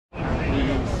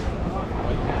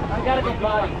gotta be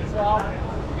buddy.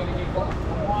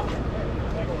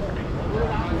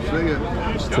 See ya.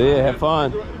 See ya, have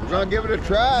fun. We're gonna give it a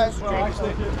try.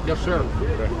 Yes, sir.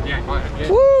 Yeah.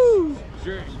 Woo!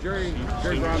 Jerry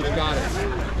Brown's got it.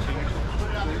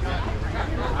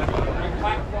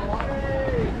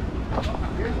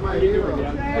 Here's my hero.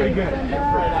 Pretty good.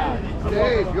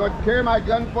 Dave, you want to carry my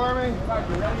gun for me?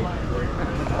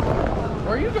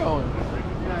 Where are you going?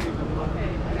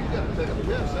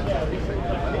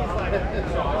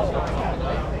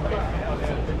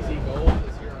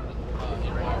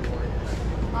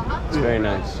 It's very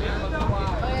nice.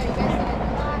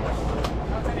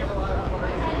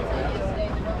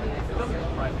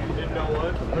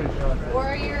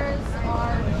 Warriors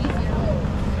are GZ Gold.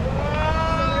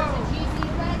 So there's a GZ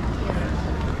red here,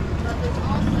 but there's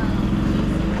also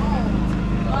GZ Gold.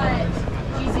 But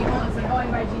GZ Gold isn't going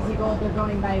by GZ Gold, they're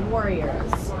going by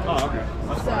Warriors. Oh, okay.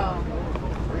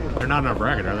 So. They're not in our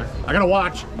bracket, are they? I gotta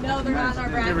watch. No, they're not in our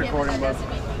bracket, but that doesn't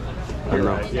mean I don't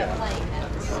know. we can't play them,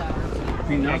 so.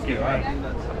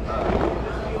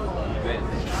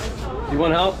 You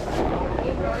want help?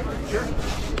 Sure.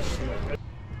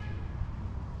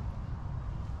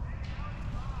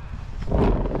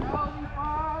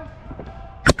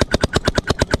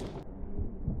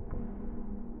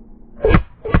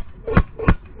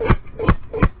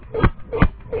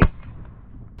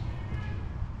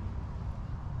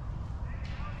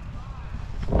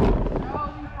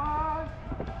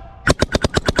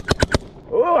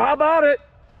 Oh, how about it?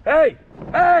 Hey,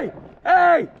 hey,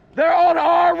 hey! They're on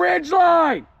our ridge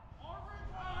line!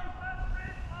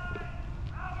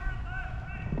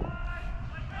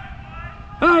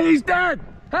 Hey, he's dead!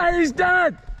 Hey, he's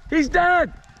dead! He's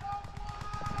dead!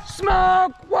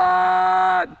 Smoke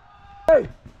one! Hey,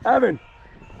 Evan!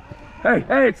 Hey,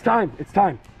 hey, it's time, it's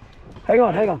time. Hang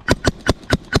on, hang on.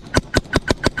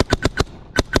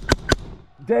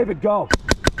 David, go.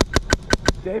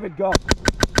 David, go.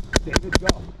 David, go.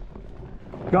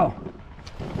 Go.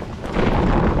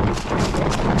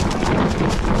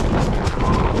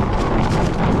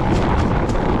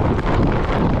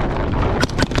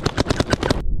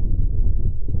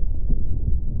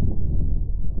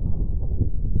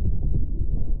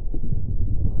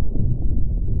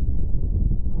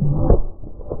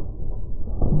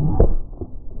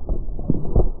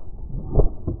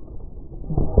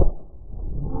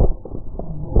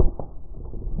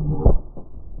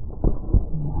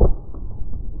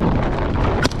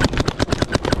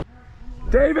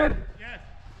 David, yes.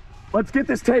 Let's get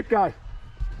this tape guy.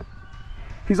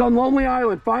 He's on Lonely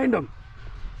Island. Find him.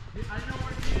 I know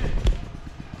where he is.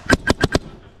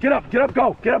 Get up,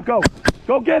 go, get up, go.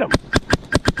 Go get him.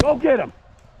 Go get him.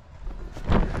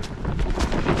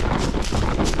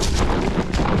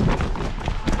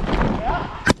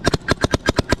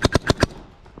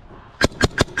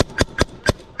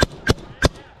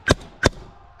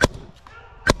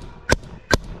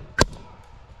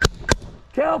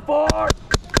 Kill for.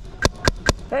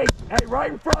 Hey, hey,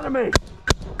 right in front of me.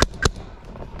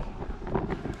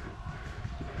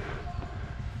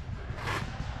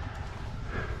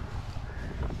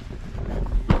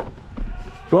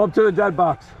 Go up to the dead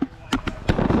box.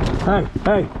 Hey,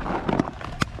 hey.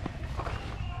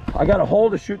 I got a hole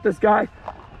to shoot this guy.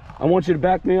 I want you to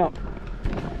back me up.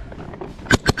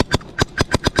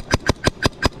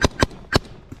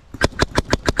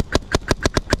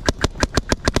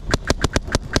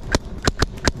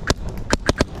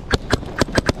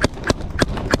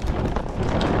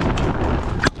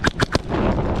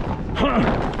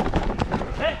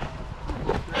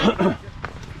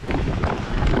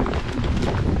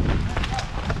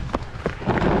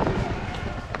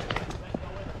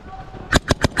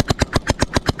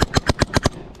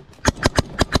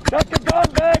 Check your gun,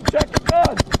 babe. Check your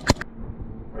gun.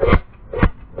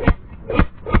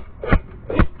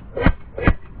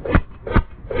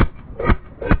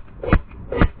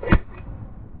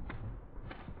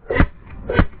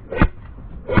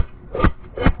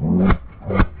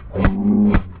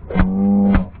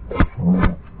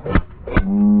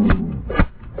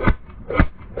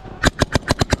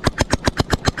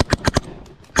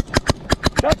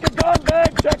 Check your gun,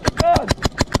 babe. Check your gun.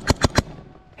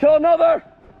 Kill another.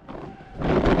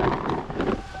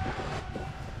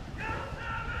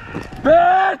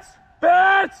 Bits!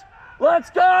 Bits! Let's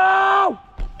go!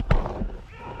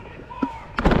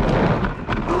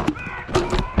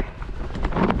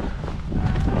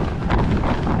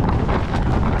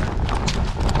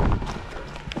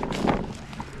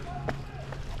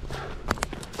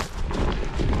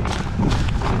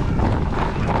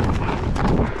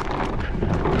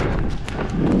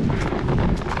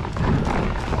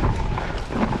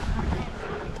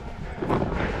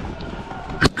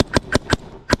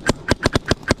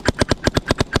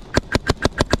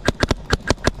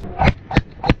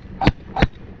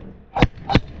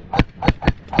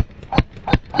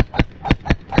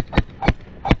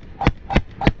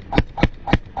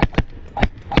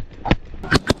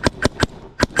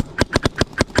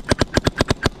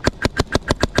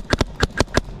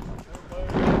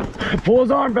 Pull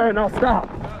his armband, I'll stop.